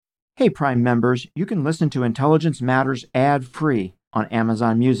Hey, Prime members, you can listen to Intelligence Matters ad-free on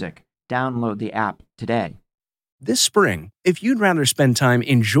Amazon Music. Download the app today. This spring, if you'd rather spend time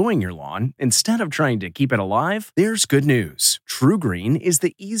enjoying your lawn instead of trying to keep it alive, there's good news. TruGreen is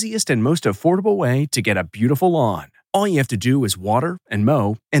the easiest and most affordable way to get a beautiful lawn. All you have to do is water and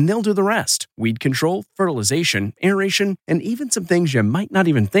mow, and they'll do the rest. Weed control, fertilization, aeration, and even some things you might not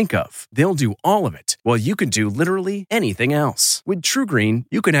even think of. They'll do all of it, while you can do literally anything else. With TruGreen,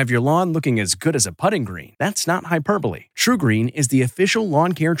 you can have your lawn looking as good as a putting green. That's not hyperbole. TruGreen is the official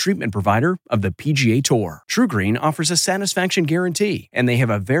lawn care treatment provider of the PGA Tour. TruGreen offers a satisfaction guarantee, and they have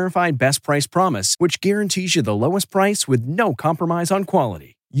a verified best price promise, which guarantees you the lowest price with no compromise on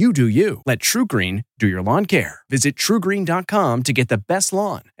quality. You do you. Let TruGreen do your lawn care. Visit TruGreen.com to get the best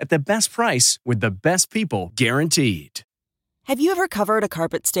lawn at the best price with the best people guaranteed. Have you ever covered a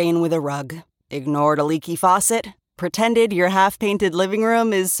carpet stain with a rug? Ignored a leaky faucet? Pretended your half-painted living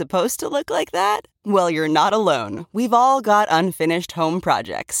room is supposed to look like that? Well, you're not alone. We've all got unfinished home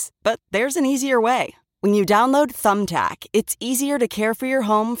projects. But there's an easier way. When you download Thumbtack, it's easier to care for your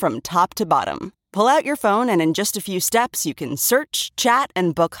home from top to bottom. Pull out your phone and in just a few steps, you can search, chat,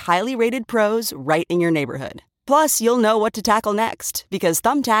 and book highly rated pros right in your neighborhood. Plus, you'll know what to tackle next because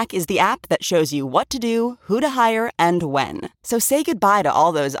Thumbtack is the app that shows you what to do, who to hire, and when. So say goodbye to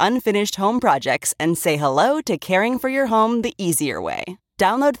all those unfinished home projects and say hello to caring for your home the easier way.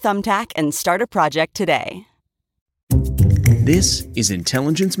 Download Thumbtack and start a project today. This is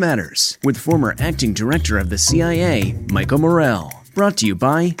Intelligence Matters with former acting director of the CIA, Michael Morell. Brought to you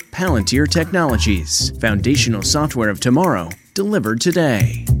by Palantir Technologies, foundational software of tomorrow, delivered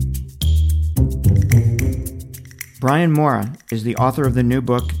today. Brian Mora is the author of the new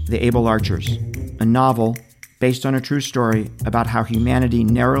book, The Able Archers, a novel based on a true story about how humanity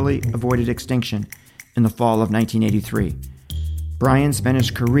narrowly avoided extinction in the fall of 1983. Brian spent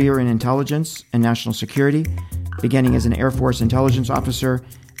his career in intelligence and national security, beginning as an Air Force intelligence officer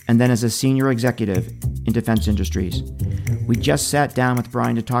and then as a senior executive in defense industries. We just sat down with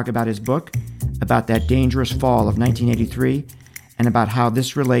Brian to talk about his book, about that dangerous fall of 1983, and about how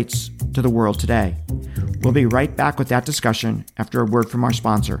this relates to the world today. We'll be right back with that discussion after a word from our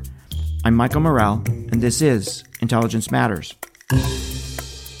sponsor. I'm Michael Morell, and this is Intelligence Matters.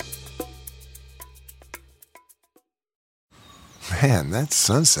 Man, that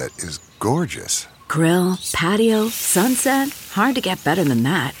sunset is gorgeous. Grill, patio, sunset. Hard to get better than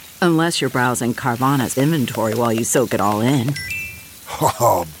that. Unless you're browsing Carvana's inventory while you soak it all in.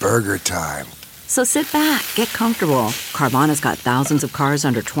 Oh, burger time. So sit back, get comfortable. Carvana's got thousands of cars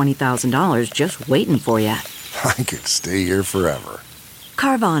under $20,000 just waiting for you. I could stay here forever.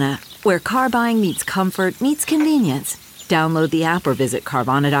 Carvana, where car buying meets comfort meets convenience. Download the app or visit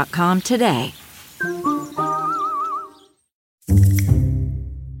Carvana.com today.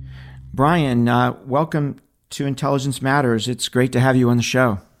 Brian, welcome to Intelligence Matters. It's great to have you on the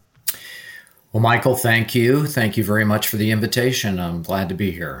show. Well, Michael, thank you. Thank you very much for the invitation. I'm glad to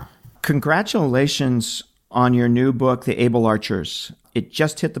be here. Congratulations on your new book, The Able Archers. It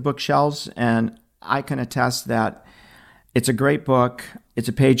just hit the bookshelves, and I can attest that it's a great book. It's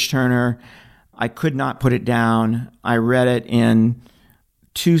a page-turner. I could not put it down. I read it in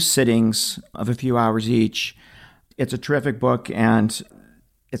 2 sittings of a few hours each. It's a terrific book, and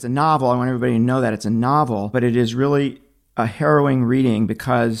it's a novel. I want everybody to know that it's a novel, but it is really a harrowing reading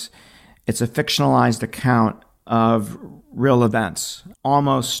because it's a fictionalized account of real events,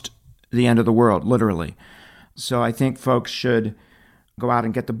 almost the end of the world, literally. So I think folks should go out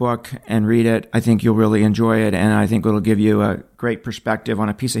and get the book and read it. I think you'll really enjoy it, and I think it'll give you a great perspective on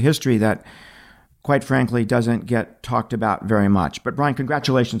a piece of history that, quite frankly, doesn't get talked about very much. But Brian,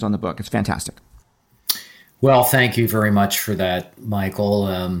 congratulations on the book. It's fantastic. Well, thank you very much for that,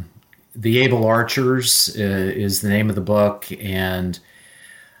 Michael. The Able Archers is the name of the book, and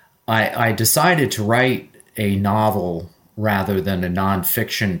I decided to write a novel rather than a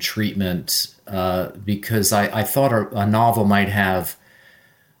nonfiction treatment because I thought a novel might have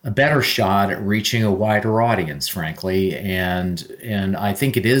a better shot at reaching a wider audience, frankly, and I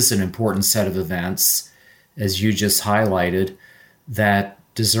think it is an important set of events, as you just highlighted, that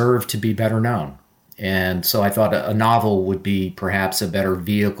deserve to be better known. And so I thought a novel would be perhaps a better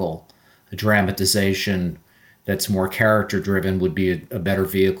vehicle. A dramatization that's more character-driven would be a better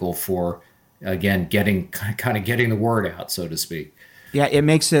vehicle for, again, getting the word out, so to speak. Yeah,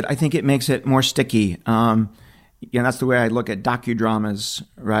 I think it makes it more sticky. That's the way I look at documentaries,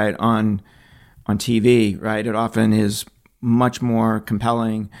 right, on TV, right? It often is much more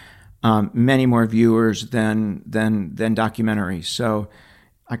compelling, many more viewers than documentaries. So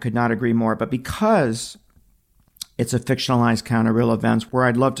I could not agree more. But because It's a fictionalized account of real events. Where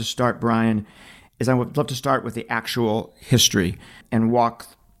I'd love to start, Brian, is I would love to start with the actual history and walk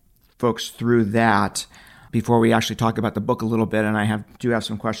folks through that before we actually talk about the book a little bit. And I do have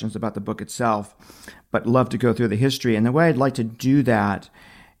some questions about the book itself, but love to go through the history. And the way I'd like to do that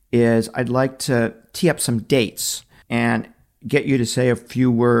is I'd like to tee up some dates and get you to say a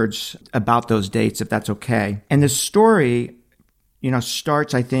few words about those dates, if that's okay. And the story,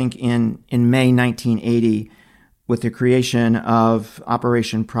 starts, I think, in May 1980 with the creation of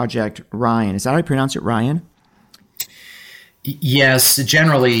Operation Project Ryan. Is that how you pronounce it, Ryan? Yes,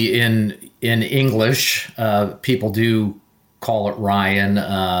 generally in English, people do call it Ryan.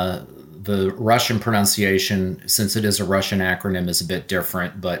 The Russian pronunciation, since it is a Russian acronym, is a bit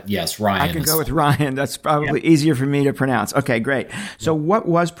different. But yes, Ryan. I can go with Ryan. That's probably easier for me to pronounce. Okay, great. So what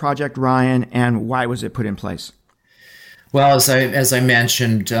was Project Ryan and why was it put in place? Well, as I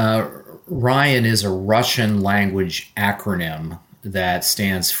mentioned, Ryan is a Russian language acronym that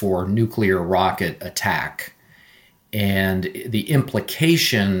stands for Nuclear Rocket Attack. And the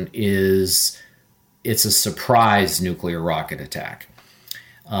implication is it's a surprise nuclear rocket attack.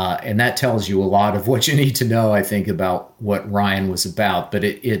 And that tells you a lot of what you need to know, I think, about what Ryan was about. But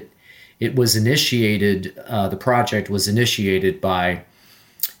it was initiated, the project was initiated by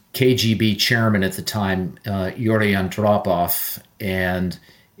KGB chairman at the time, Yuri Andropov, and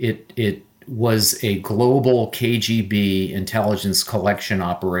it was a global KGB intelligence collection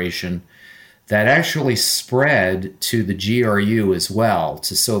operation that actually spread to the GRU as well,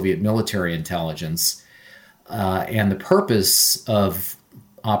 to Soviet military intelligence. And the purpose of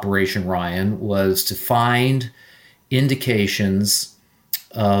Operation Ryan was to find indications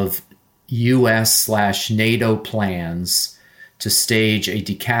of U.S./NATO plans to stage a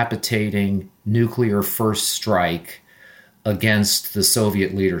decapitating nuclear first strike against the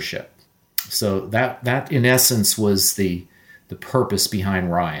Soviet leadership. So that in essence was the purpose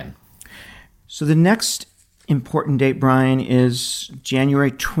behind Ryan. So the next important date, Brian, is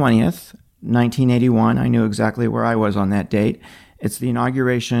January 20th, 1981. I knew exactly where I was on that date. It's the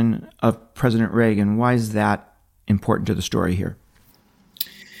inauguration of President Reagan. Why is that important to the story here?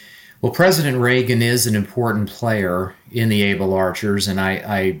 Well, President Reagan is an important player in the Able Archers, and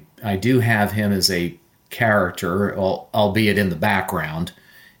I do have him as a character, albeit in the background,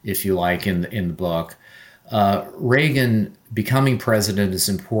 if you like, in the book. Reagan becoming president is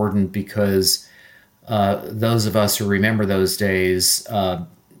important because those of us who remember those days,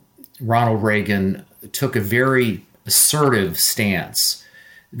 Ronald Reagan took a very assertive stance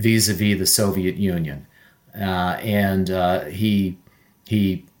vis-a-vis the Soviet Union, and he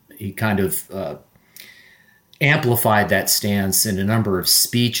kind of amplified that stance in a number of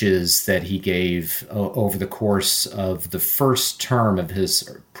speeches that he gave over the course of the first term of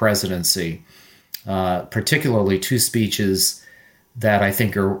his presidency, particularly two speeches that I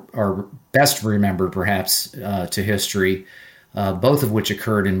think are best remembered perhaps to history, both of which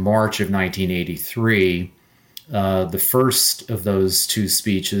occurred in March of 1983. The first of those two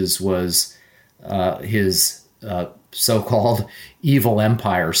speeches was his so-called Evil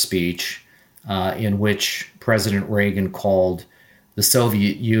Empire speech, in which President Reagan called the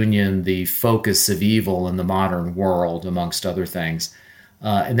Soviet Union the focus of evil in the modern world, amongst other things.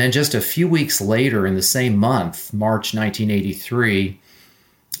 And then just a few weeks later, in the same month, March 1983,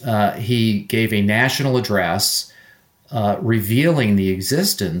 he gave a national address revealing the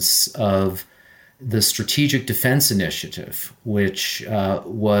existence of the Strategic Defense Initiative, which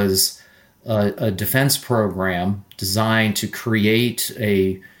was a defense program designed to create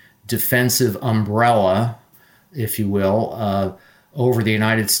a defensive umbrella, if you will, over the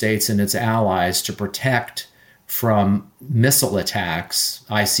United States and its allies to protect from missile attacks,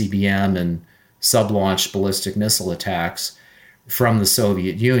 ICBM and sub-launched ballistic missile attacks from the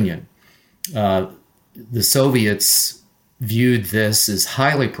Soviet Union. The Soviets viewed this as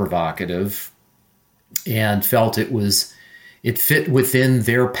highly provocative and felt it fit within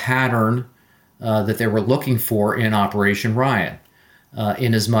their pattern that they were looking for in Operation Ryan,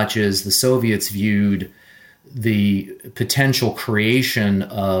 inasmuch as the Soviets viewed the potential creation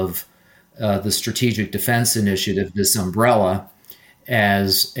of the Strategic Defense Initiative, this umbrella,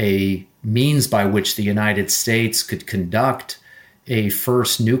 as a means by which the United States could conduct a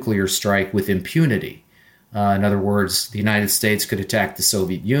first nuclear strike with impunity. In other words, the United States could attack the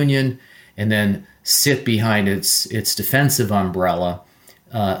Soviet Union and then sit behind its defensive umbrella,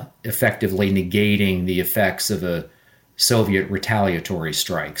 effectively negating the effects of a Soviet retaliatory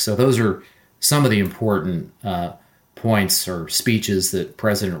strike. So those are some of the important points or speeches that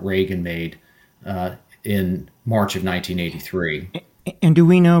President Reagan made in March of 1983. And do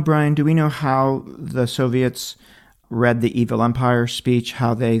we know, Brian, how the Soviets read the Evil Empire speech,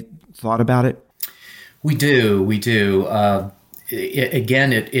 how they thought about it? We do.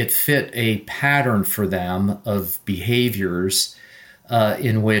 It fit a pattern for them of behaviors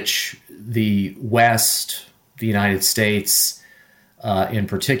in which the West, the United States in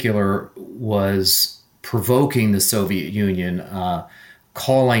particular, was provoking the Soviet Union,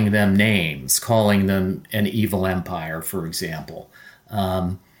 calling them names, calling them an evil empire, for example.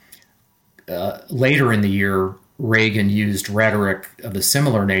 Later in the year, Reagan used rhetoric of a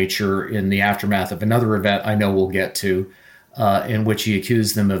similar nature in the aftermath of another event I know we'll get to, in which he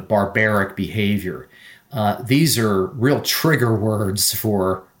accused them of barbaric behavior. These are real trigger words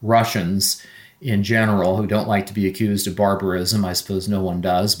for Russians in general who don't like to be accused of barbarism. I suppose no one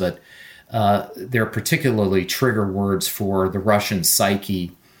does, but they're particularly trigger words for the Russian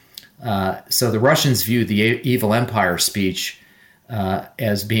psyche. So the Russians viewed the Evil Empire speech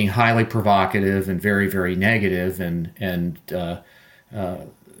as being highly provocative and very, very negative, and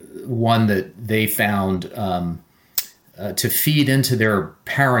one that they found to feed into their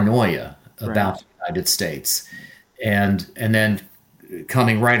paranoia about the United States. And then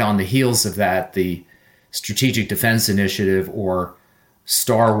coming right on the heels of that, the Strategic Defense Initiative, or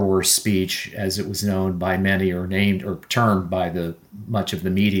Star Wars speech, as it was known by many, or named or termed by much of the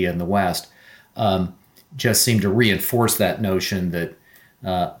media in the West, just seemed to reinforce that notion that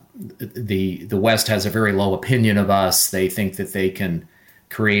the West has a very low opinion of us. They think that they can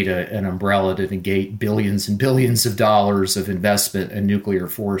create an umbrella to negate billions and billions of dollars of investment in nuclear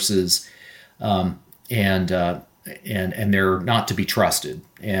forces, and they're not to be trusted.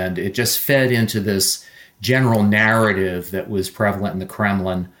 And it just fed into this general narrative that was prevalent in the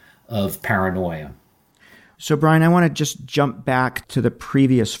Kremlin of paranoia. So, Brian, I want to just jump back to the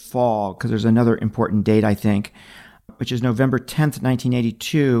previous fall, because there's another important date, I think, which is November 10th,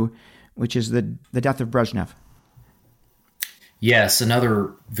 1982, which is the death of Brezhnev. Yes,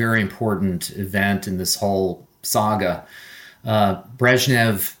 another very important event in this whole saga.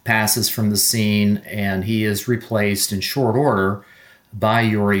 Brezhnev passes from the scene, and he is replaced in short order by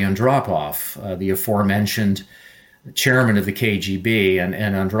Yuri Andropov, the aforementioned chairman of the KGB, and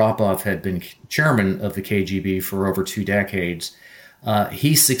Andropov had been chairman of the KGB for over 2 decades.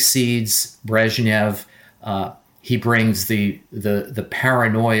 He succeeds Brezhnev. He brings the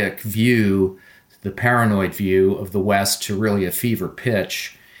paranoid view of the West to really a fever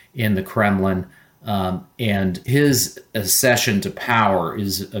pitch in the Kremlin, and his accession to power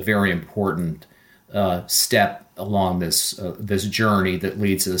is a very important step along this journey that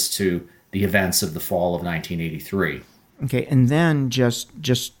leads us to the events of the fall of 1983. Okay, and then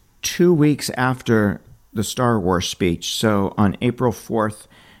just 2 weeks after the Star Wars speech, so on April 4th,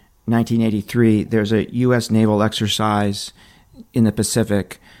 1983, there's a U.S. naval exercise in the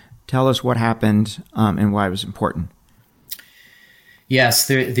Pacific. Tell us what happened and why it was important. Yes,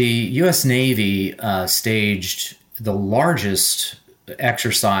 the U.S. Navy staged the largest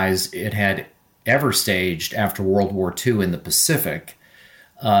exercise it had ever staged after World War II in the Pacific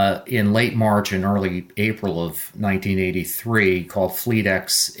in late March and early April of 1983, called Fleet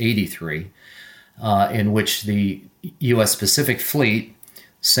X-83, in which the U.S. Pacific Fleet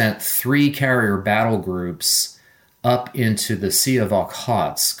sent 3 carrier battle groups up into the Sea of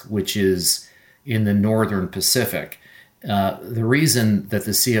Okhotsk, which is in the northern Pacific. The reason that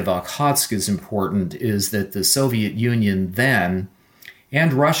the Sea of Okhotsk is important is that the Soviet Union then,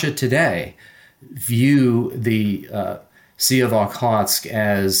 and Russia today, view the Sea of Okhotsk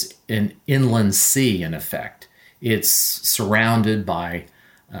as an inland sea, in effect. It's surrounded by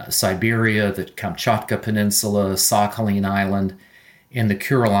Siberia, the Kamchatka Peninsula, Sakhalin Island, and the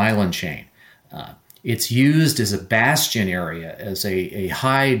Kuril Island chain. It's used as a bastion area, as a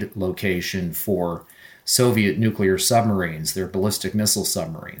hide location for Soviet nuclear submarines, their ballistic missile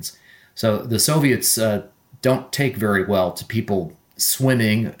submarines. So the Soviets don't take very well to people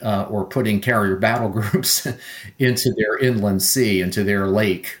swimming or putting carrier battle groups into their inland sea, into their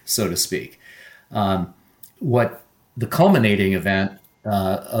lake, so to speak. What the culminating event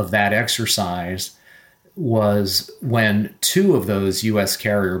of that exercise was when 2 of those U.S.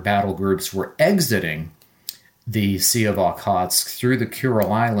 carrier battle groups were exiting the Sea of Okhotsk through the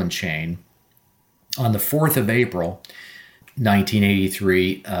Kuril Island chain on the 4th of April,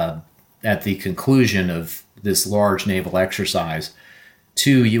 1983, at the conclusion of this large naval exercise.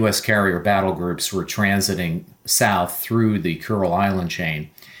 2 U.S. carrier battle groups were transiting south through the Kuril Island chain,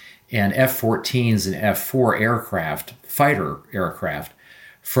 and F-14s and F-4 fighter aircraft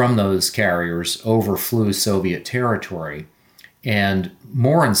from those carriers overflew Soviet territory. And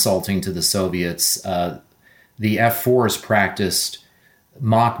more insulting to the Soviets, the F-4s practiced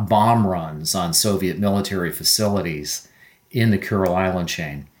mock bomb runs on Soviet military facilities in the Kuril Island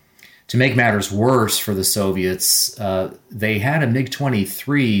chain. To make matters worse for the Soviets, they had a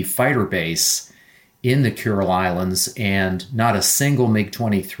MiG-23 fighter base in the Kuril Islands, and not a single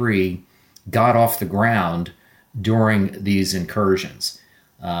MiG-23 got off the ground during these incursions.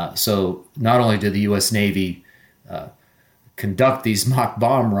 So not only did the U.S. Navy conduct these mock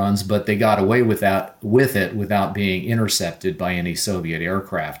bomb runs, but they got away with it without being intercepted by any Soviet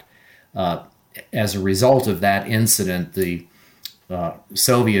aircraft. As a result of that incident, the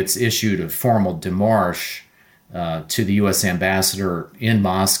Soviets issued a formal démarche to the U.S. ambassador in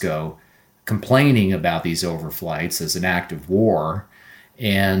Moscow, complaining about these overflights as an act of war.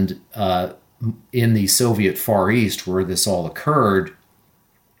 And in the Soviet Far East, where this all occurred,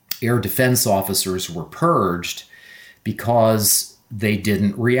 air defense officers were purged because they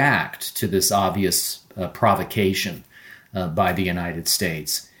didn't react to this obvious provocation by the United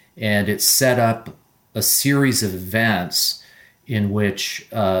States. And it set up a series of events in which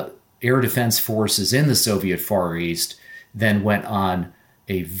air defense forces in the Soviet Far East then went on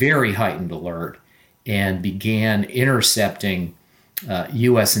a very heightened alert and began intercepting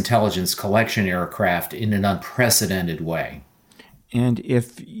U.S. intelligence collection aircraft in an unprecedented way. And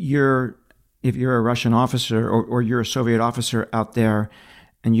if you're a Russian officer or you're a Soviet officer out there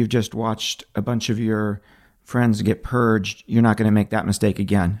and you've just watched a bunch of your friends get purged, you're not going to make that mistake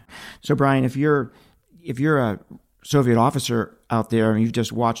again. So Brian, if you're a Soviet officer out there and you've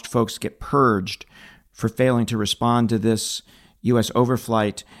just watched folks get purged for failing to respond to this U.S.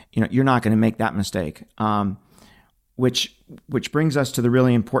 overflight, you're not going to make that mistake. Which brings us to the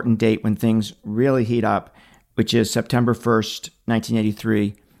really important date when things really heat up, which is September 1st,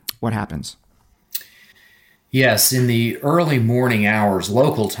 1983. What happens? Yes, in the early morning hours,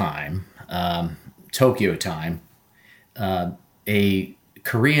 local time, Tokyo time, a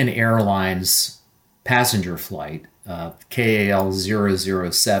Korean Airlines passenger flight,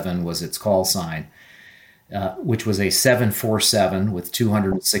 KAL-007 was its call sign, which was a 747 with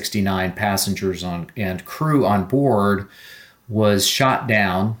 269 passengers and crew on board, was shot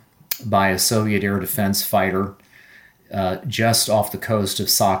down by a Soviet air defense fighter just off the coast of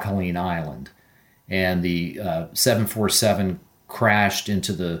Sakhalin Island. And the 747 crashed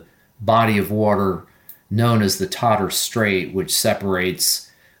into the body of water known as the Tatar Strait, which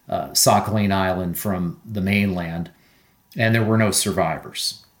separates Sakhalin Island from the mainland. And there were no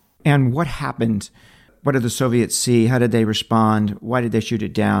survivors. And what happened? What did the Soviets see? How did they respond? Why did they shoot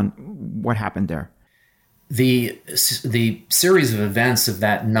it down? What happened there? The series of events of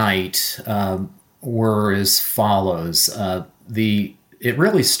that night were as follows. It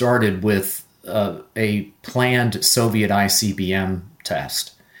really started with a planned Soviet ICBM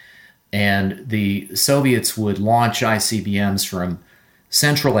test. And the Soviets would launch ICBMs from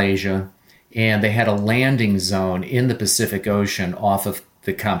Central Asia, and they had a landing zone in the Pacific Ocean off of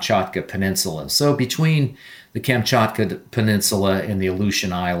the Kamchatka Peninsula. So between the Kamchatka Peninsula and the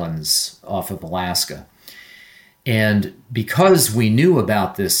Aleutian Islands off of Alaska. And because we knew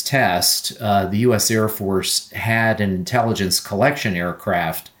about this test, the U.S. Air Force had an intelligence collection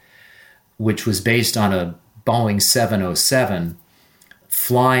aircraft, which was based on a Boeing 707,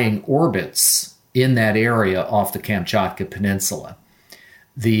 flying orbits in that area off the Kamchatka Peninsula.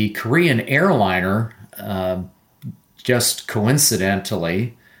 The Korean airliner, just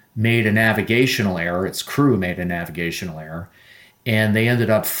coincidentally, made a navigational error. Its crew made a navigational error, and they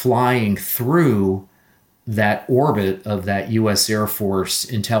ended up flying through that orbit of that U.S. Air Force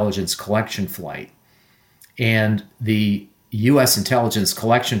intelligence collection flight. And the U.S. intelligence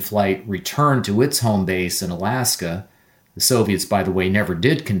collection flight returned to its home base in Alaska. The Soviets, by the way, never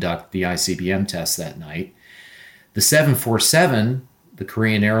did conduct the ICBM test that night. The 747, the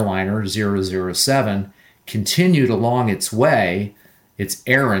Korean airliner 007, continued along its way, its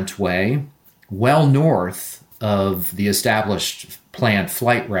errant way, well north of the established planned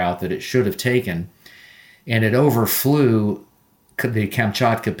flight route that it should have taken. And it overflew the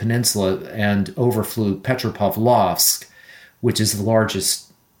Kamchatka Peninsula and overflew Petropavlovsk, which is the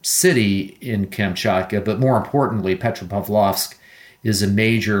largest city in Kamchatka. But more importantly, Petropavlovsk is a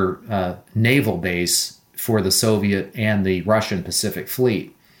major naval base for the Soviet and the Russian Pacific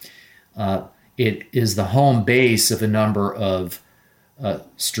Fleet. It is the home base of a number of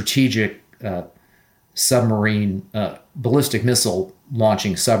strategic submarine, ballistic missile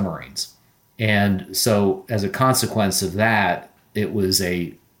launching submarines. And so as a consequence of that, it was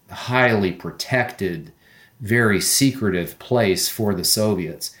a highly protected, very secretive place for the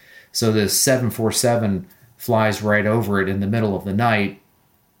Soviets. So the 747 flies right over it in the middle of the night.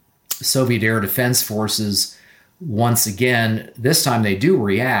 Soviet air defense forces once again, this time they do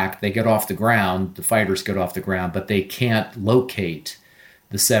react. They get off the ground, the fighters get off the ground, but they can't locate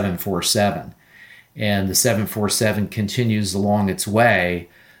the 747. And the 747 continues along its way,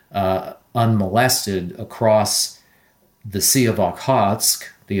 unmolested across the Sea of Okhotsk,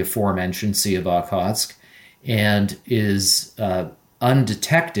 the aforementioned Sea of Okhotsk, and is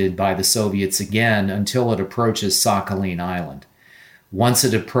undetected by the Soviets again until it approaches Sakhalin Island. Once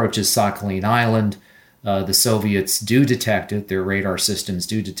it approaches Sakhalin Island, the Soviets do detect it. Their radar systems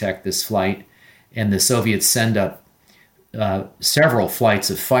do detect this flight, and the Soviets send up several flights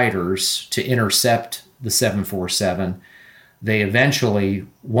of fighters to intercept the 747. They eventually,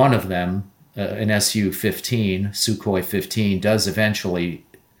 one of them, an Su-15, Sukhoi 15, does eventually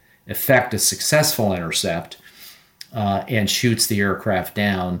effect a successful intercept and shoots the aircraft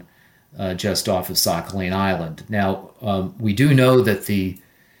down just off of Sakhalin Island. Now, we do know that the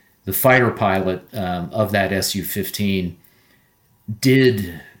fighter pilot of that Su-15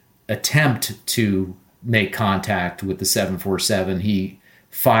 did attempt to make contact with the 747. He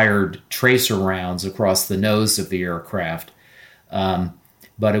fired tracer rounds across the nose of the aircraft,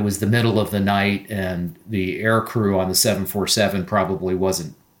 but it was the middle of the night, and the air crew on the 747 probably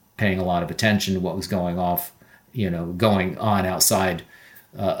wasn't paying a lot of attention to what was going on outside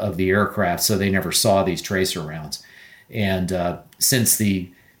of the aircraft, so they never saw these tracer rounds. And since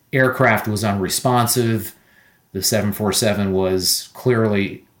the aircraft was unresponsive, the 747 was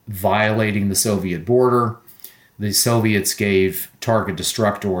clearly violating the Soviet border. The Soviets gave target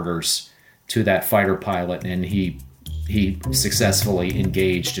destruct orders to that fighter pilot, and he successfully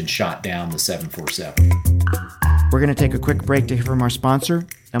engaged and shot down the 747. We're going to take a quick break to hear from our sponsor,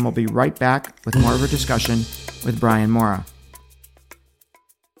 and we'll be right back with more of a discussion with Brian Mora.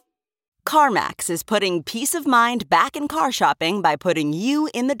 CarMax is putting peace of mind back in car shopping by putting you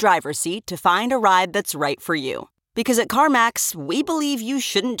in the driver's seat to find a ride that's right for you. Because at CarMax, we believe you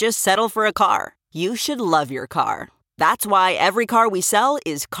shouldn't just settle for a car. You should love your car. That's why every car we sell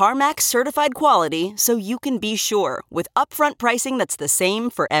is CarMax certified quality, so you can be sure with upfront pricing that's the same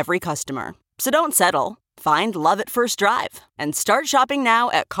for every customer. So don't settle. Find love at first drive and start shopping now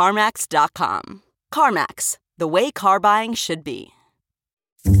at CarMax.com. CarMax, the way car buying should be.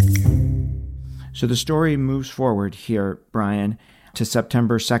 So the story moves forward here, Brian, to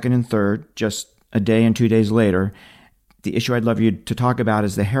September 2nd and 3rd, just a day and 2 days later. The issue I'd love you to talk about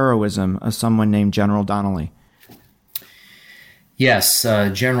is the heroism of someone named General Donnelly. Yes,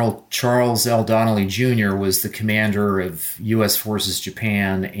 General Charles L. Donnelly Jr. was the commander of U.S. Forces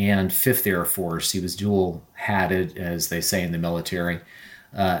Japan and 5th Air Force. He was dual-hatted, as they say in the military,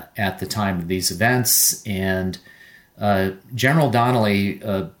 at the time of these events. And General Donnelly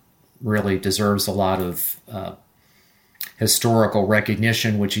really deserves a lot of historical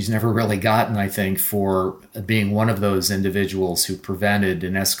recognition, which he's never really gotten, I think, for being one of those individuals who prevented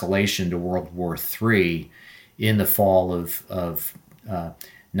an escalation to World War III in the fall of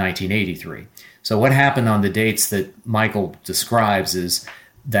 1983. So what happened on the dates that Michael describes is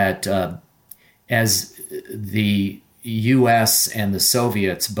that as the U.S. and the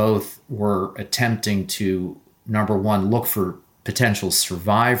Soviets both were attempting to, number one, look for potential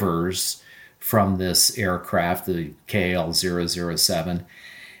survivors from this aircraft, the KL-007,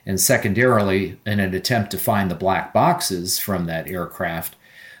 and secondarily, in an attempt to find the black boxes from that aircraft,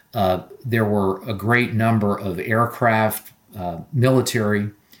 there were a great number of aircraft,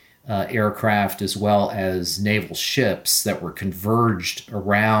 military aircraft, as well as naval ships that were converged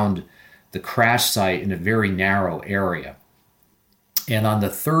around the crash site in a very narrow area. And on the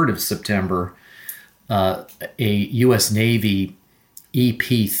 3rd of September, a U.S. Navy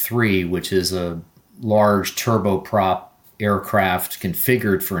EP-3, which is a large turboprop aircraft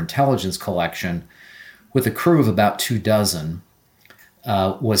configured for intelligence collection with a crew of about 24,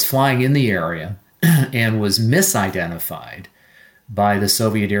 was flying in the area and was misidentified by the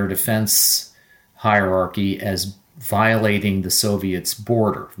Soviet air defense hierarchy as violating the Soviets'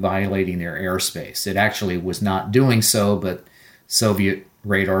 border, violating their airspace. It actually was not doing so, but Soviet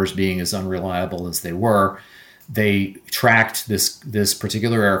radars being as unreliable as they were, they tracked this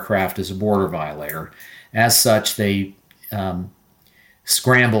particular aircraft as a border violator. As such, they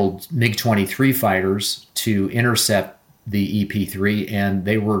scrambled MiG-23 fighters to intercept the EP-3, and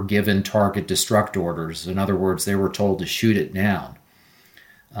they were given target destruct orders. In other words, they were told to shoot it down.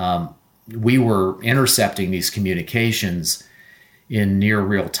 We were intercepting these communications in near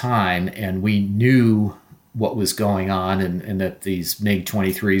real time, and we knew what was going on and that these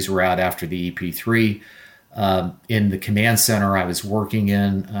MiG-23s were out after the EP-3. In the command center I was working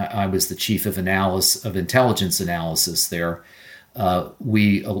in, I was the chief of intelligence analysis there.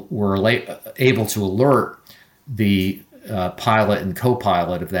 We were able to alert the pilot and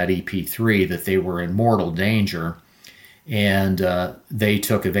co-pilot of that EP-3 that they were in mortal danger, and they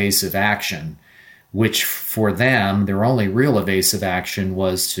took evasive action, which for them, their only real evasive action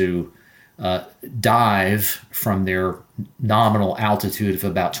was to dive from their nominal altitude of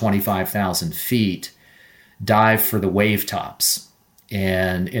about 25,000 feet, dive for the wave tops,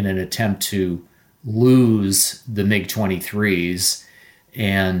 and in an attempt to lose the MiG-23s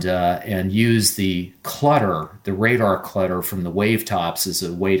and use the clutter, the radar clutter from the wave tops as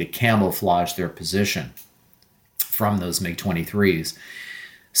a way to camouflage their position from those MiG-23s.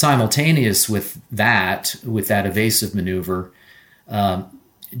 Simultaneous with that evasive maneuver,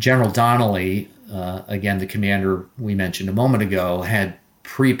 General Donnelly, again, the commander we mentioned a moment ago, had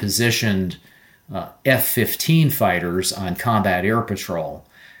pre-positioned F-15 fighters on combat air patrol.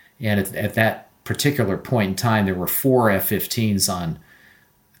 And at that particular point in time, there were 4 F-15s on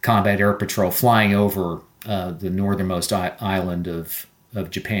combat air patrol flying over the northernmost island of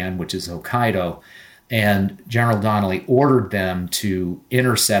Japan, which is Hokkaido. And General Donnelly ordered them to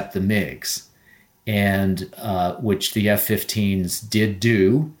intercept the MiGs, and which the F-15s did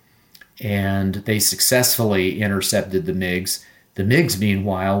do, and they successfully intercepted the MiGs. The MiGs,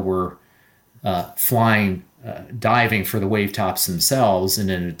 meanwhile, were diving for the wave tops themselves in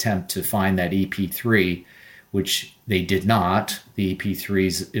an attempt to find that EP-3, which they did not. The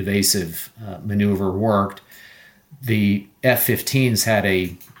EP-3's evasive maneuver worked. The F-15s had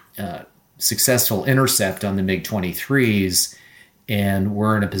a successful intercept on the MiG-23s and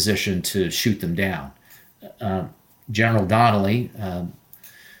were in a position to shoot them down. General Donnelly,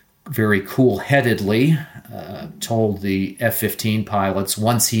 very cool-headedly, told the F-15 pilots,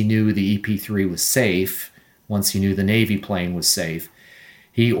 once he knew the EP-3 was safe, once he knew the Navy plane was safe,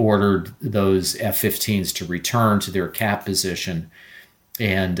 he ordered those F-15s to return to their cap position.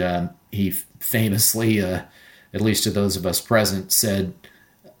 And he famously, at least to those of us present, said,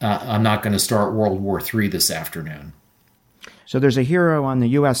 I'm not going to start World War III this afternoon. So there's a hero on the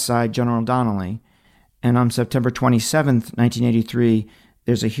U.S. side, General Donnelly, and on September 27th, 1983,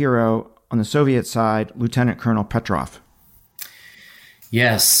 there's a hero on the Soviet side, Lieutenant Colonel Petrov.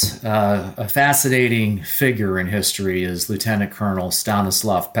 Yes, a fascinating figure in history is Lieutenant Colonel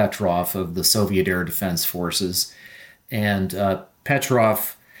Stanislav Petrov of the Soviet Air Defense Forces. And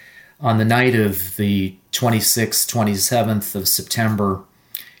Petrov, on the night of the 26th, 27th of September,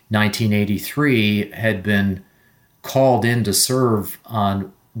 1983, had been called in to serve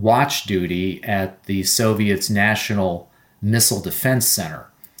on watch duty at the Soviet's National Missile Defense Center,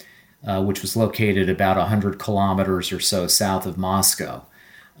 which was located about 100 kilometers or so south of Moscow.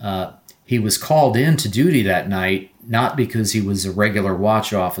 He was called in to duty that night, not because he was a regular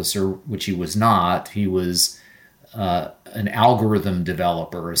watch officer, which he was not. He was an algorithm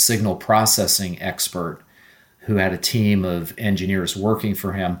developer, a signal processing expert who had a team of engineers working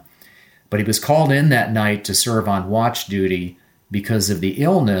for him. But he was called in that night to serve on watch duty because of the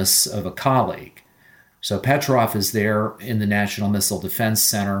illness of a colleague. So Petrov is there in the National Missile Defense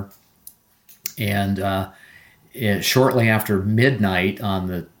Center, and shortly after midnight on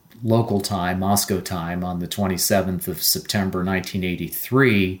the local time, Moscow time, on the 27th of September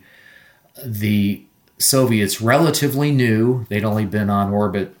 1983, the Soviets, relatively new, they'd only been on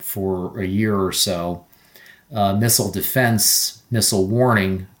orbit for a year or so, missile defense, missile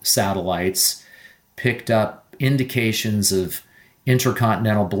warning satellites picked up indications of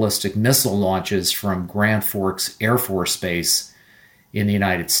intercontinental ballistic missile launches from Grand Forks Air Force Base in the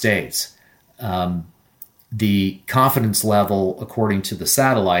United States. The confidence level, according to the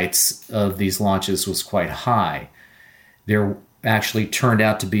satellites, of these launches was quite high. There actually turned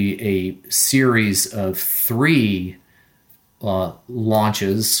out to be a series of 3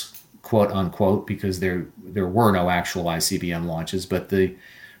 launches, quote unquote, because there were no actual ICBM launches, but the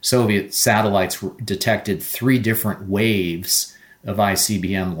Soviet satellites detected 3 different waves of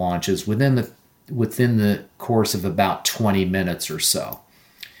ICBM launches within the course of about 20 minutes or so.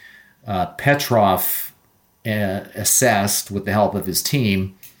 Petrov assessed, with the help of his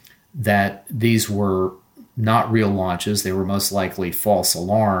team, that these were not real launches. They were most likely false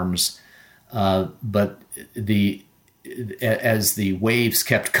alarms. But as the waves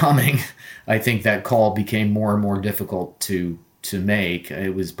kept coming, I think that call became more and more difficult to make.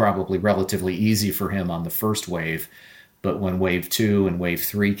 It was probably relatively easy for him on the first wave, but when wave 2 and wave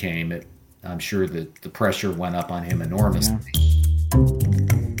 3 came, I'm sure that the pressure went up on him enormously. Yeah.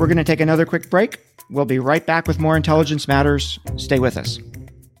 We're going to take another quick break. We'll be right back with more Intelligence Matters. Stay with us.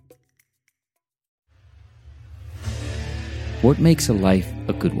 What makes a life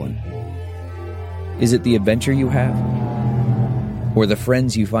a good one? Is it the adventure you have? Or the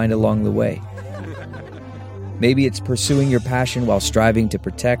friends you find along the way? Maybe it's pursuing your passion while striving to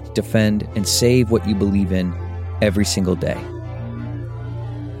protect, defend, and save what you believe in every single day.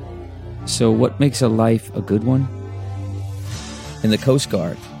 So what makes a life a good one? In the Coast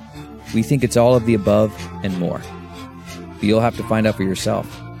Guard, we think it's all of the above and more. But you'll have to find out for yourself.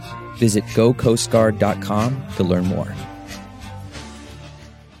 Visit gocoastguard.com to learn more.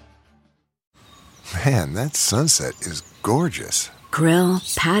 Man, that sunset is gorgeous. Grill,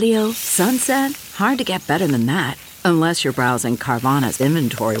 patio, sunset. Hard to get better than that. Unless you're browsing Carvana's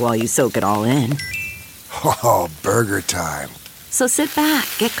inventory while you soak it all in. Oh, burger time. So sit back,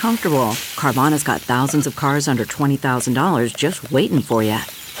 get comfortable. Carvana's got thousands of cars under $20,000 just waiting for you.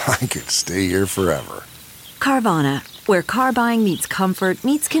 I could stay here forever. Carvana, where car buying meets comfort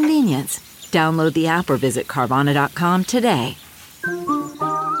meets convenience. Download the app or visit Carvana.com today.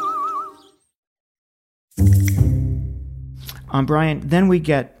 Brian, then we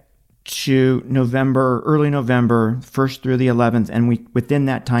get to November, early November, 1st through the 11th, and within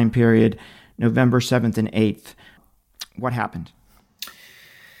that time period, November 7th and 8th. What happened?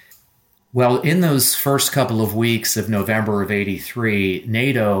 Well, in those first couple of weeks of November of '83,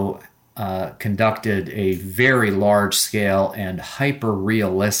 NATO conducted a very large-scale and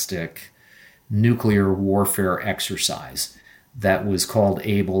hyper-realistic nuclear warfare exercise that was called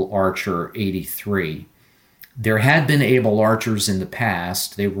Able Archer 83. There had been Able Archers in the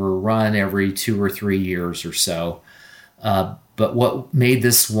past. They were run every 2 or 3 years or so. But what made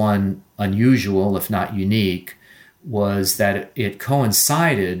this one unusual, if not unique, was that it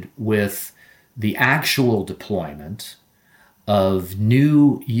coincided with the actual deployment of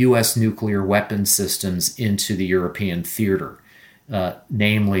new U.S. nuclear weapon systems into the European theater,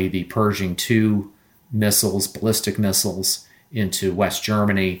 namely the Pershing II missiles, ballistic missiles into West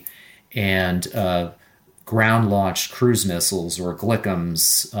Germany, and ground-launched cruise missiles, or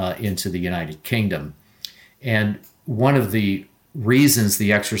GLICMs, into the United Kingdom. And one of the reasons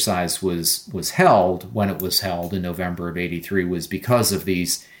the exercise was held when it was held in November of '83 was because of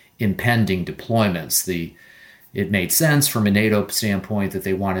these impending deployments. It made sense from a NATO standpoint that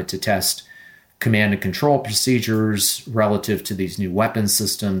they wanted to test command and control procedures relative to these new weapon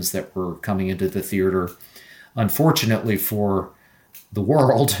systems that were coming into the theater. Unfortunately for the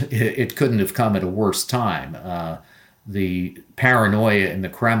world, it couldn't have come at a worse time. The paranoia in the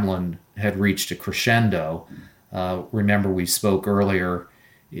Kremlin had reached a crescendo. Remember, we spoke earlier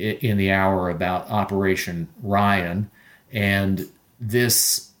in the hour about Operation Ryan, and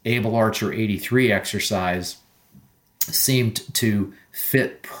this Able Archer 83 exercise seemed to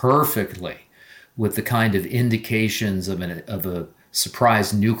fit perfectly with the kind of indications of a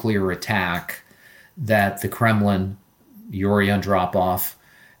surprise nuclear attack that the Kremlin, Yuri Andropov,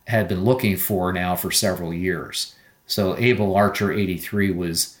 had been looking for now for several years. So Able Archer 83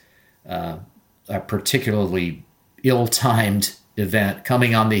 was a particularly ill-timed event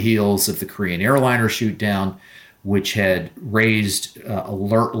coming on the heels of the Korean airliner shoot-down, which had raised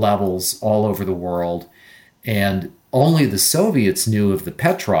alert levels all over the world. And only the Soviets knew of the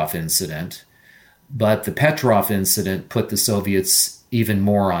Petrov incident, but the Petrov incident put the Soviets even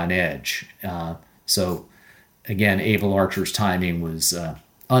more on edge. So again, Able Archer's timing was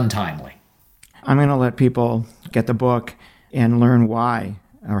untimely. I'm going to let people get the book and learn why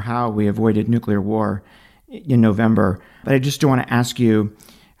or how we avoided nuclear war in November. But I just do want to ask you,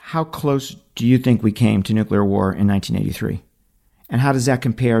 how close do you think we came to nuclear war in 1983? And how does that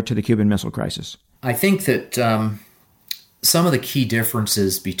compare to the Cuban Missile Crisis? I think that some of the key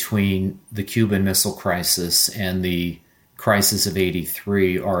differences between the Cuban Missile Crisis and the crisis of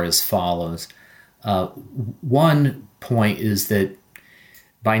 '83 are as follows. One point is that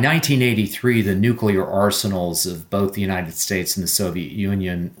by 1983, the nuclear arsenals of both the United States and the Soviet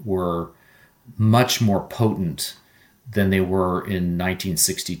Union were much more potent than they were in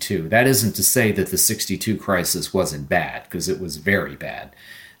 1962. That isn't to say that the '62 crisis wasn't bad, because it was very bad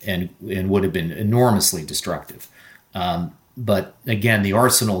and would have been enormously destructive. But again, the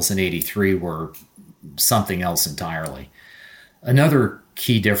arsenals in '83 were something else entirely. Another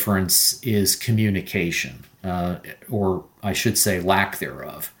key difference is communication, or I should say lack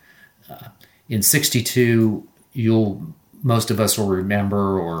thereof. In '62, most of us will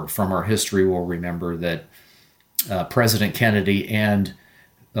remember, or from our history will remember, that President Kennedy and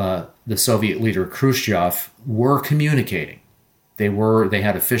the Soviet leader Khrushchev were communicating. They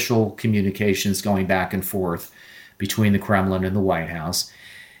had official communications going back and forth between the Kremlin and the White House.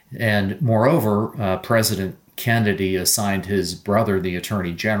 And moreover, President Kennedy assigned his brother, the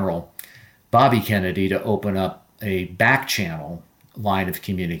Attorney General, Bobby Kennedy, to open up a back channel line of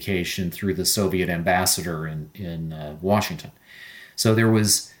communication through the Soviet ambassador in Washington. So there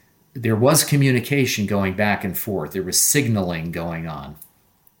was there was communication going back and forth. There was signaling going on.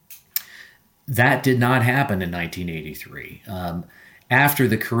 That did not happen in 1983. After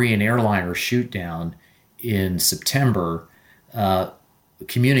the Korean airliner shootdown in September,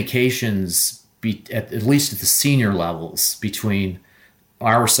 communications, at least at the senior levels, between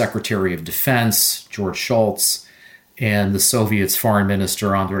our Secretary of Defense, George Shultz, and the Soviet's Foreign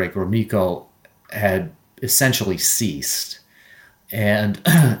Minister, Andrei Gromyko, had essentially ceased. And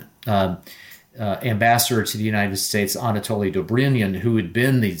ambassador to the United States, Anatoly Dobrynin, who had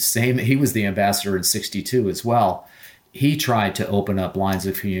been he was the ambassador in 1962 as well, he tried to open up lines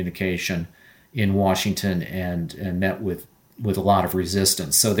of communication in Washington and met with a lot of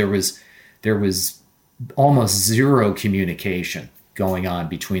resistance. So there was almost zero communication going on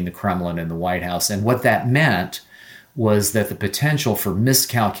between the Kremlin and the White House. And what that meant was that the potential for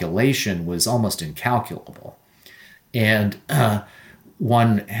miscalculation was almost incalculable. And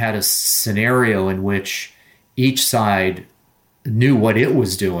one had a scenario in which each side knew what it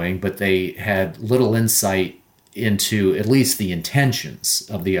was doing, but they had little insight into at least the intentions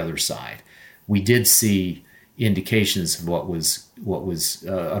of the other side. We did see indications of what was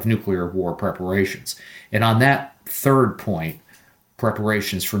of nuclear war preparations. And on that third point,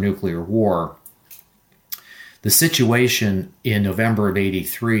 preparations for nuclear war, the situation in November of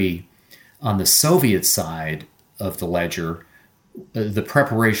 1983 on the Soviet side of the ledger, the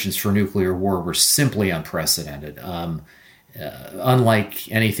preparations for nuclear war were simply unprecedented.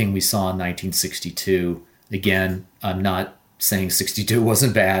 Unlike anything we saw in 1962, again, I'm not saying 62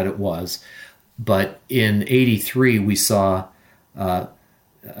 wasn't bad, it was. But in 1983, we saw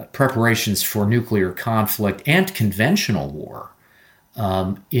preparations for nuclear conflict and conventional war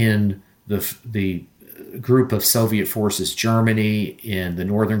in the group of Soviet forces, Germany, in the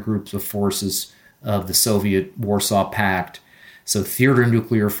northern groups of forces of the Soviet Warsaw Pact. So theater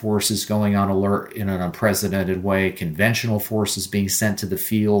nuclear forces going on alert in an unprecedented way, conventional forces being sent to the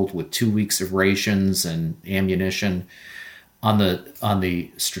field with 2 weeks of rations and ammunition. On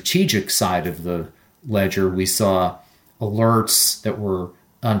the strategic side of the ledger, we saw alerts that were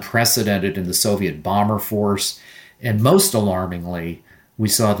unprecedented in the Soviet bomber force. And most alarmingly, we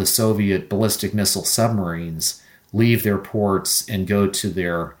saw the Soviet ballistic missile submarines leave their ports and go to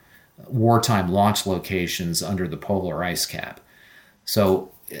their wartime launch locations under the polar ice cap.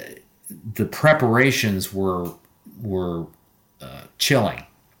 So the preparations were chilling.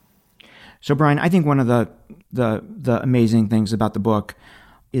 So, Brian, I think one of the amazing things about the book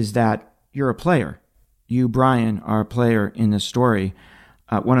is that you're a player. You, Brian, are a player in this story.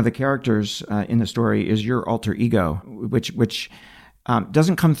 One of the characters in the story is your alter ego, which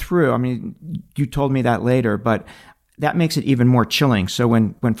doesn't come through. I mean, you told me that later, but that makes it even more chilling. So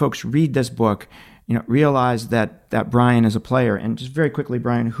when folks read this book, realize that Brian is a player. And just very quickly,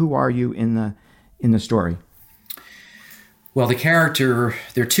 Brian, who are you in the story? Well, there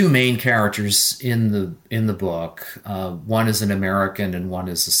are two main characters in the book. One is an American and one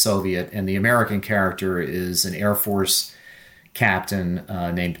is a Soviet. And the American character is an Air Force captain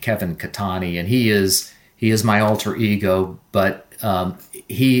named Kevin Katani, and he is my alter ego. But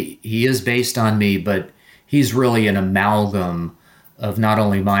he is based on me, but he's really an amalgam of not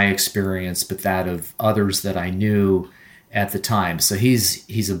only my experience but that of others that I knew at the time. So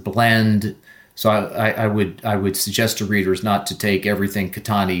he's a blend. So I would suggest to readers not to take everything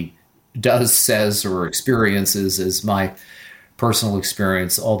Katani does, says, or experiences as my personal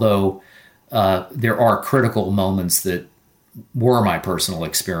experience, although there are critical moments that were my personal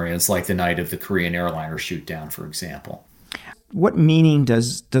experience, like the night of the Korean airliner shoot down, for example. What meaning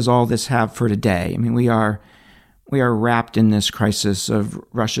does all this have for today? I mean, we are wrapped in this crisis of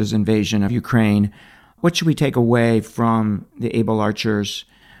Russia's invasion of Ukraine. What should we take away from the Able Archers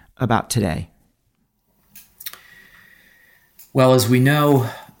about today? Well, as we know,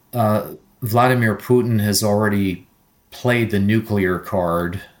 Vladimir Putin has already played the nuclear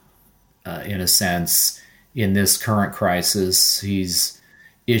card, in a sense, in this current crisis. He's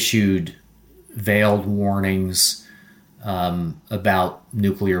issued veiled warnings about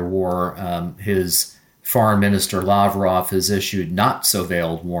nuclear war. His foreign minister, Lavrov, has issued not so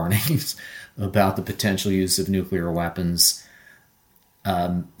veiled warnings about the potential use of nuclear weapons.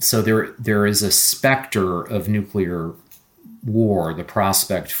 So there is a specter of nuclear war, the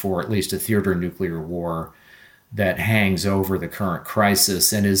prospect for at least a theater nuclear war, that hangs over the current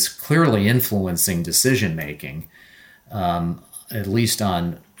crisis and is clearly influencing decision making, at least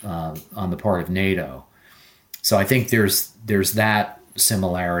on the part of NATO. So I think there's that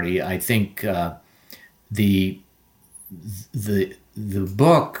similarity. I think the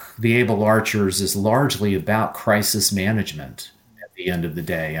book, The Able Archers, is largely about crisis management at the end of the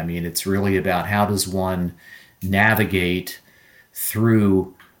day. I mean, it's really about how does one navigate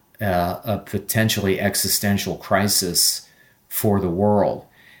through a potentially existential crisis for the world.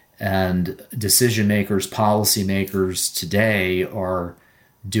 And decision makers, policymakers today are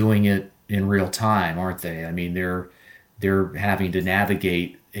doing it in real time, aren't they? I mean, they're having to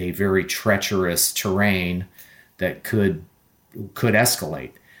navigate a very treacherous terrain that could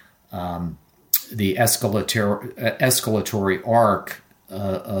escalate. The escalatory arc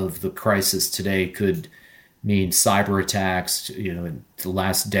of the crisis today could mean cyber attacks. In the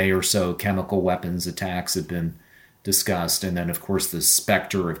last day or so, chemical weapons attacks have been discussed, and then of course the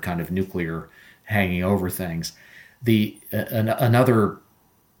specter of kind of nuclear hanging over things. Another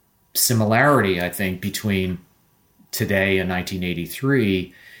similarity, I think, between today and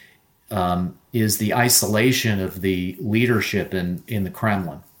 1983 is the isolation of the leadership in the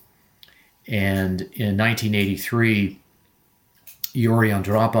Kremlin. And in 1983, Yuri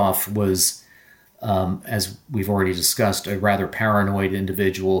Andropov was, as we've already discussed, a rather paranoid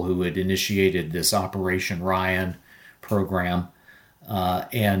individual who had initiated this Operation Ryan program.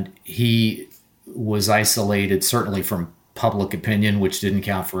 And he was isolated, certainly from public opinion, which didn't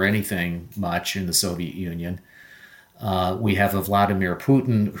count for anything much in the Soviet Union. We have a Vladimir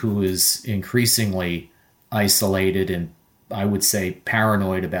Putin who is increasingly isolated and, I would say,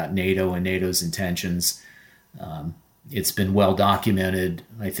 paranoid about NATO and NATO's intentions. It's been well documented,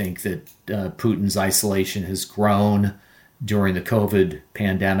 I think, that Putin's isolation has grown during the COVID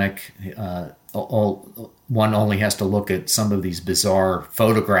pandemic. One only has to look at some of these bizarre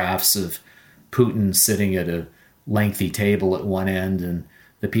photographs of Putin sitting at a lengthy table at one end and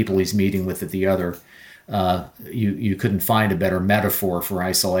the people he's meeting with at the other. You couldn't find a better metaphor for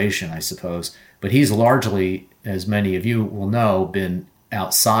isolation, I suppose. But he's largely, as many of you will know, been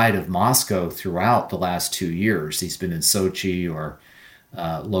outside of Moscow throughout the last 2 years. He's been in Sochi or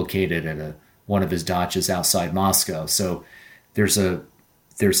located at one of his dachas outside Moscow. So there's an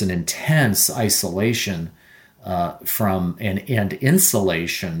intense isolation from and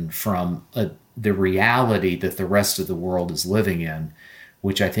insulation from the reality that the rest of the world is living in,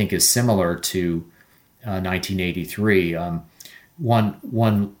 which I think is similar to 1983.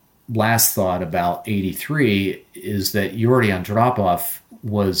 One last thought about 83 is that Yuri Andropov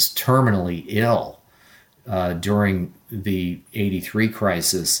was terminally ill during the 83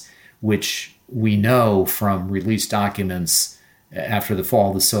 crisis, which we know from released documents after the fall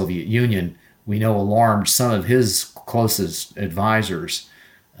of the Soviet Union, we know alarmed some of his closest advisors,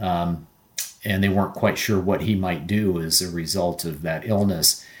 and they weren't quite sure what he might do as a result of that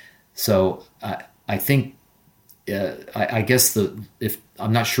illness. So I think, I guess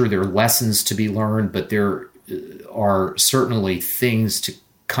I'm not sure there are lessons to be learned, but there are certainly things to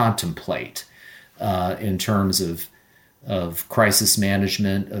contemplate in terms of crisis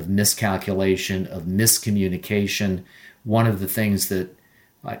management, of miscalculation, of miscommunication. One of the things that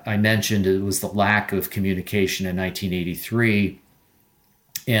I mentioned, it was the lack of communication in 1983,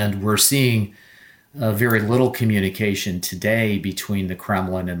 and we're seeing very little communication today between the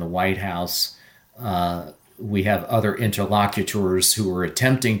Kremlin and the White House. We have other interlocutors who are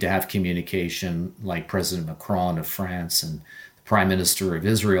attempting to have communication, like President Macron of France and the Prime Minister of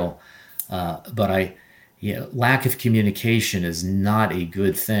Israel. But lack of communication is not a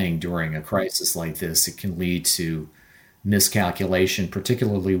good thing during a crisis like this. It can lead to miscalculation,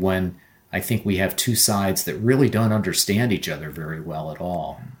 particularly when I think we have two sides that really don't understand each other very well at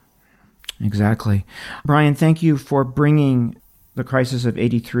all. Exactly. Brian, thank you for bringing the crisis of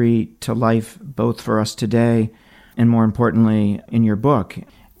 83 to life, both for us today and, more importantly, in your book.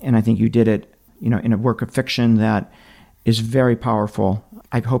 And I think you did it, in a work of fiction that is very powerful.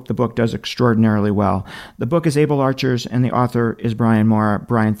 I hope the book does extraordinarily well. The book is Able Archers, and the author is Brian Mora.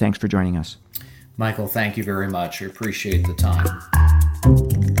 Brian, thanks for joining us. Michael, thank you very much. I appreciate the time.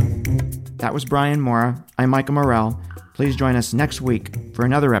 That was Brian Mora. I'm Michael Morell. Please join us next week for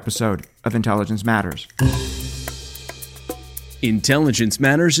another episode of Intelligence Matters. Intelligence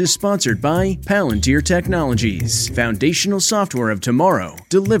Matters is sponsored by Palantir Technologies, foundational software of tomorrow,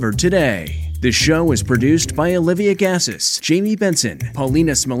 delivered today. The show is produced by Olivia Gassis, Jamie Benson,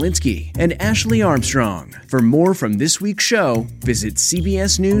 Paulina Smolinski, and Ashley Armstrong. For more from this week's show, visit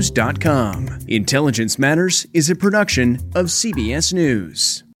cbsnews.com. Intelligence Matters is a production of CBS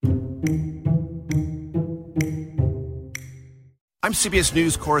News. I'm CBS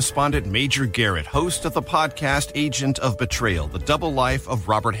News correspondent Major Garrett, host of the podcast Agent of Betrayal, The Double Life of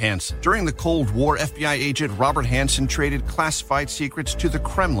Robert Hanssen. During the Cold War, FBI agent Robert Hanssen traded classified secrets to the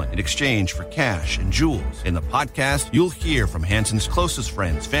Kremlin in exchange for cash and jewels. In the podcast, you'll hear from Hanssen's closest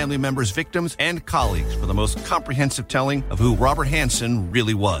friends, family members, victims, and colleagues for the most comprehensive telling of who Robert Hanssen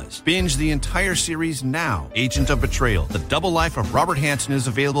really was. Binge the entire series now. Agent of Betrayal, The Double Life of Robert Hanssen is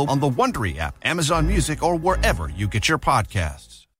available on the Wondery app, Amazon Music, or wherever you get your podcasts.